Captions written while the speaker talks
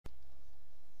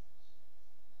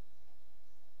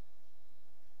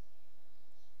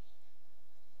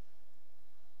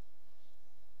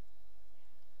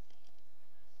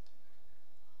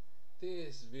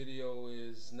This video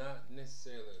is not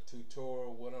necessarily a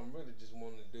tutorial. What I'm really just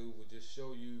wanting to do was just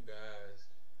show you guys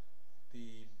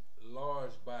the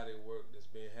large body of work that's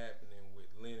been happening with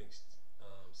Linux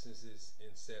since its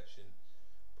inception.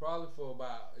 Probably for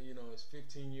about, it's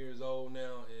 15 years old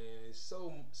now, and it's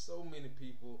so many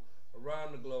people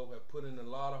around the globe have put in a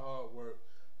lot of hard work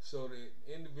so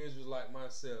that individuals like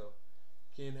myself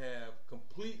can have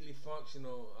completely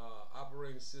functional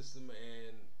operating system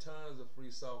and tons of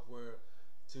free software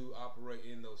to operate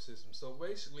in those systems. So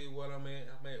basically what I'm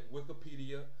at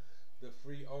Wikipedia, the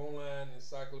free online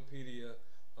encyclopedia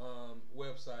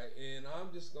website, and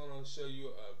I'm just going to show you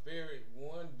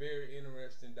one very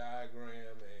interesting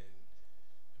diagram and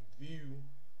view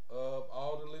of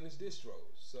all the Linux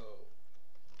distros. So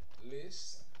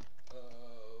list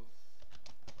of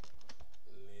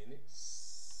Linux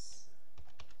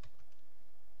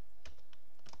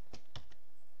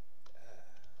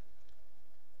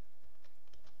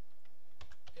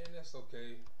and that's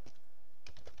okay,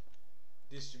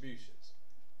 distributions.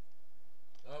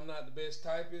 I'm not the best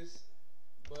typist,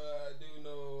 but I do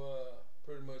know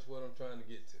pretty much what I'm trying to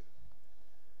get to.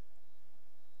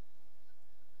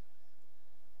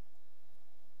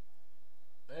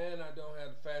 And I don't have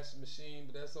the fastest machine,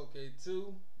 but that's okay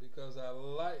too, because I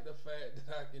like the fact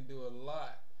that I can do a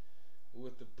lot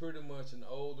with pretty much an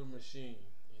older machine,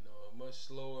 a much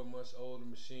slower, much older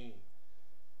machine.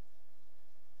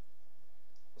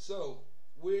 So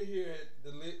we're here at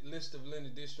the list of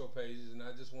Linux distro pages, and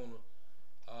I just want to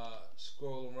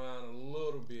scroll around a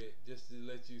little bit just to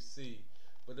let you see.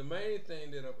 But the main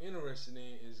thing that I'm interested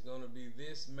in is going to be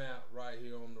this map right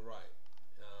here on the right.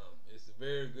 It's a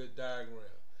very good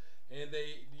diagram, and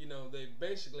they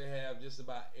basically have just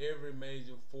about every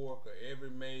major fork or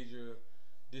every major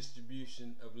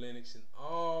distribution of Linux and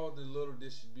all the little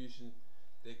distributions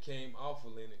that came off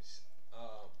of Linux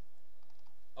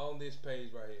on this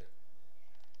page right here.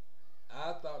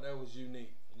 I thought that was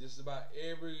unique. Just about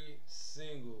every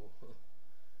single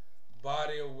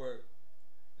body of work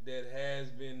that has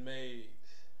been made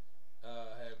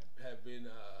have been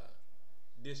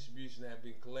distribution have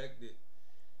been collected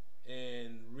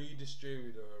and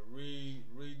redistributed or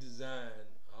redesigned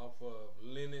off of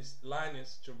Linus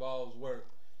Torvalds' work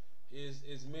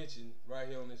is mentioned right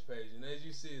here on this page. And as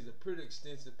you see, it's a pretty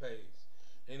extensive page,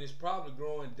 and it's probably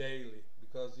growing daily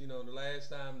because the last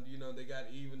time they got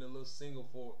even the little single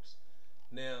forks.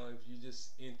 Now if you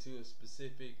just into a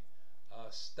specific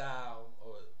style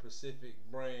or a specific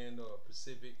brand or a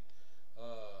specific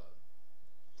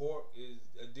fork is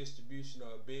a distribution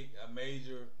or a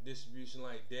major distribution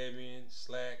like Debian,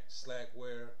 Slack,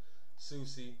 Slackware,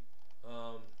 SUSE,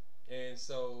 and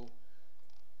so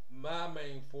my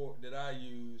main fork that I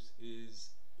use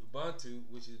is Ubuntu,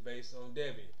 which is based on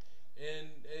Debian. And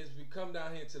as we come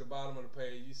down here to the bottom of the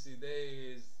page, you see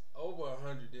there is over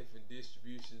 100 different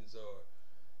distributions or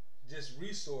just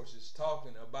resources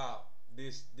talking about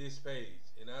this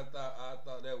page, and I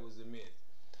thought that was immense.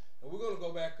 And we're gonna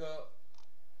go back up,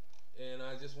 and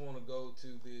I just want to go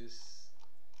to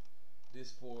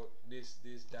this fork,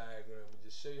 this diagram, and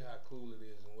just show you how cool it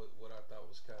is and what I thought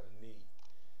was kind of neat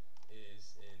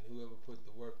is, and whoever put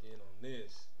the work in on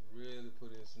this really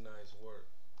put in some nice work.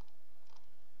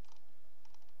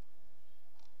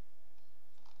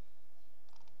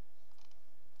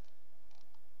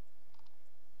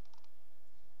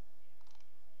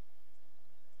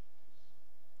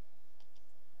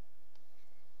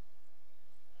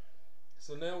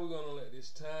 So now we're going to let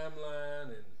this timeline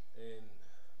and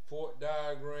fork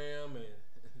diagram and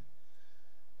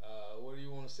what do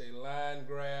you want to say, line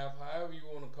graph, however you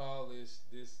want to call this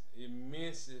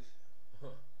immense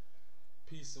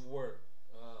piece of work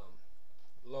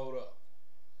load up.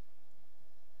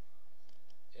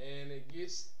 And it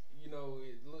gets, it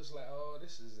looks like, oh,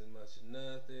 this isn't much of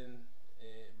nothing,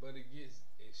 but it gets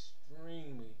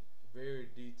extremely very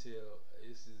detailed.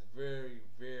 This is very,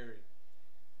 very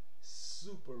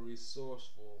super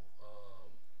resourceful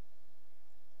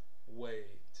way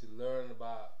to learn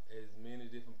about as many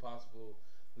different possible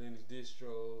Linux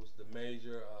distros, the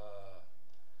major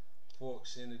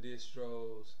forks in the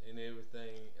distros, and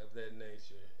everything of that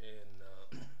nature,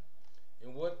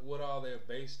 and what all they're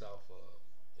based off of,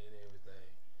 and everything,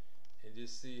 and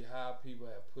just see how people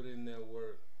have put in their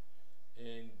work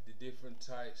and the different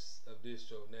types of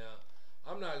distro. Now,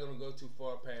 I'm not going to go too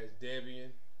far past Debian.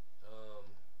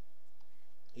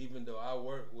 Even though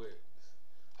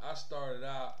I started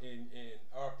out in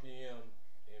RPM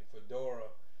and Fedora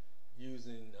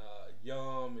using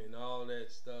Yum and all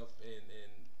that stuff,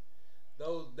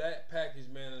 and that package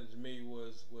manager to me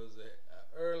was an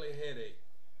early headache,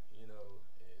 and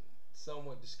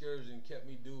somewhat discouraging and kept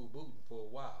me dual booting for a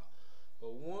while.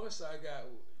 But once I got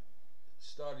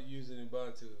started using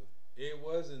Ubuntu, it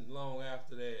wasn't long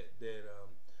after that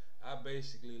I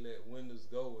basically let Windows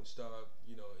go and start,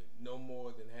 no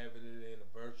more than having it in a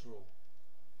virtual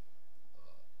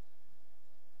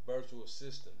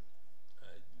system.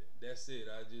 That's it.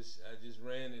 I just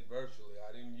ran it virtually.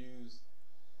 I didn't use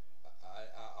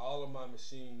all of my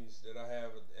machines that I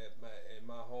have at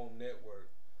my home network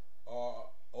are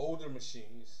older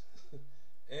machines,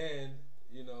 and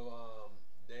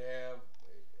they have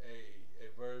a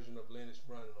version of Linux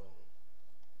running on them.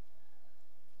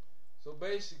 So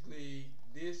basically,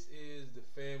 this is the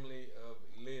family of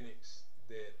Linux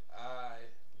that I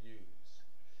use,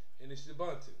 and it's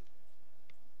Ubuntu.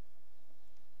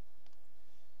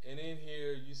 And in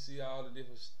here, you see all the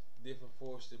different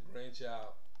forks that branch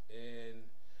out, and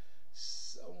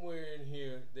somewhere in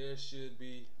here there should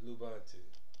be Ubuntu.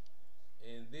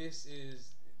 And this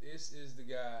is the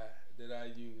guy that I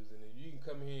use. And if you can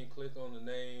come here and click on the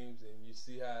names, and you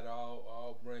see how it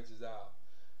all branches out.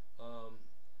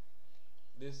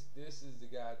 This is the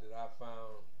guy that I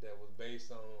found that was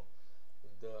based on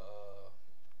the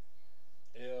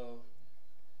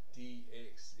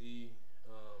LDXE,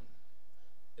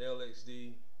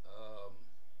 LXD,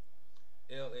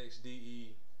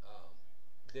 LXDE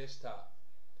desktop,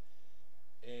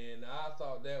 and I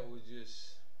thought that was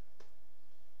just,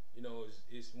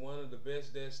 it's one of the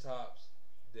best desktops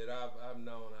that I've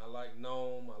known. I like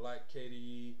GNOME, I like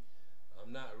KDE.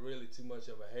 I'm not really too much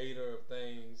of a hater of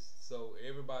things, so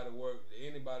anybody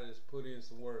that's put in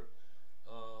some work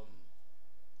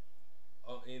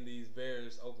in these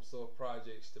various open source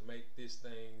projects to make these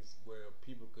things where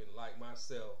people can, like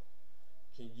myself,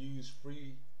 can use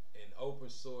free and open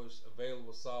source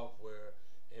available software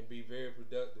and be very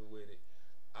productive with it.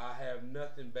 I have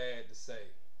nothing bad to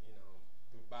say,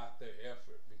 about their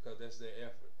effort, because that's their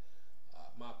effort.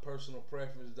 My personal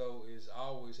preference, though, is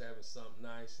always having something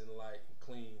nice and light and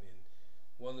clean, and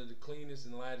one of the cleanest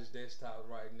and lightest desktops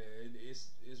right now.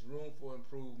 It's room for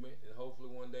improvement, and hopefully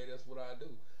one day that's what I do.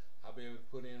 I'll be able to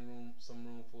put in some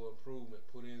room for improvement,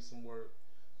 put in some work,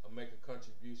 or make a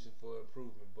contribution for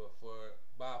improvement. But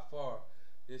by far,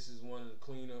 this is one of the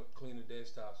cleaner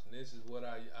desktops, and this is what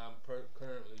I'm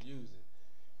currently using,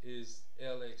 is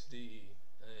LXDE.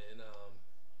 And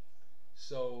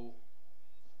so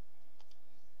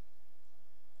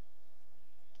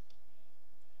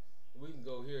we can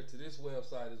go here to this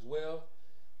website as well,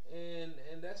 and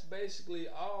that's basically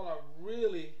all I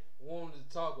really wanted to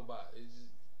talk about. Is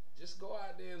just go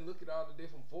out there and look at all the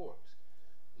different forks,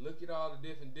 look at all the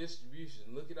different distributions,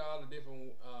 look at all the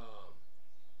different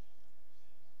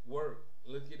work,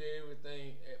 look at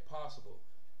everything possible,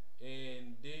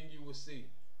 and then you will see.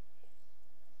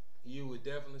 You would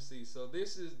definitely see. So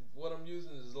this is what I'm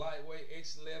using, is lightweight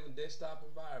X11 desktop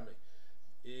environment.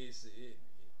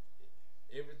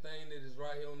 Everything that is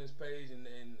right here on this page, and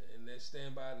that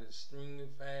standby is extremely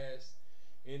fast,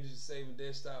 energy saving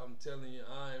desktop. I'm telling you,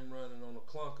 I am running on a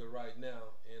clunker right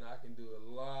now, and I can do a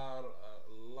lot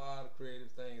of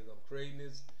creative things. I'm creating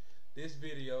this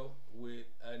video with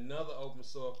another open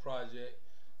source project,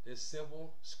 this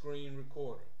simple screen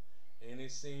recorder. And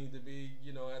it seems to be,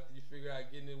 after you figure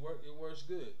out getting it works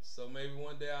good. So maybe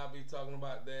one day I'll be talking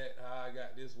about that, how I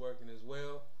got this working as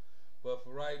well. But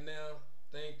for right now,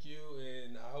 thank you,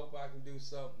 and I hope I can do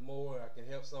something more. I can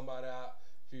help somebody out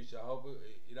in the future. I hope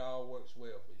it all works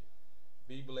well for you.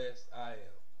 Be blessed. I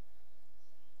am.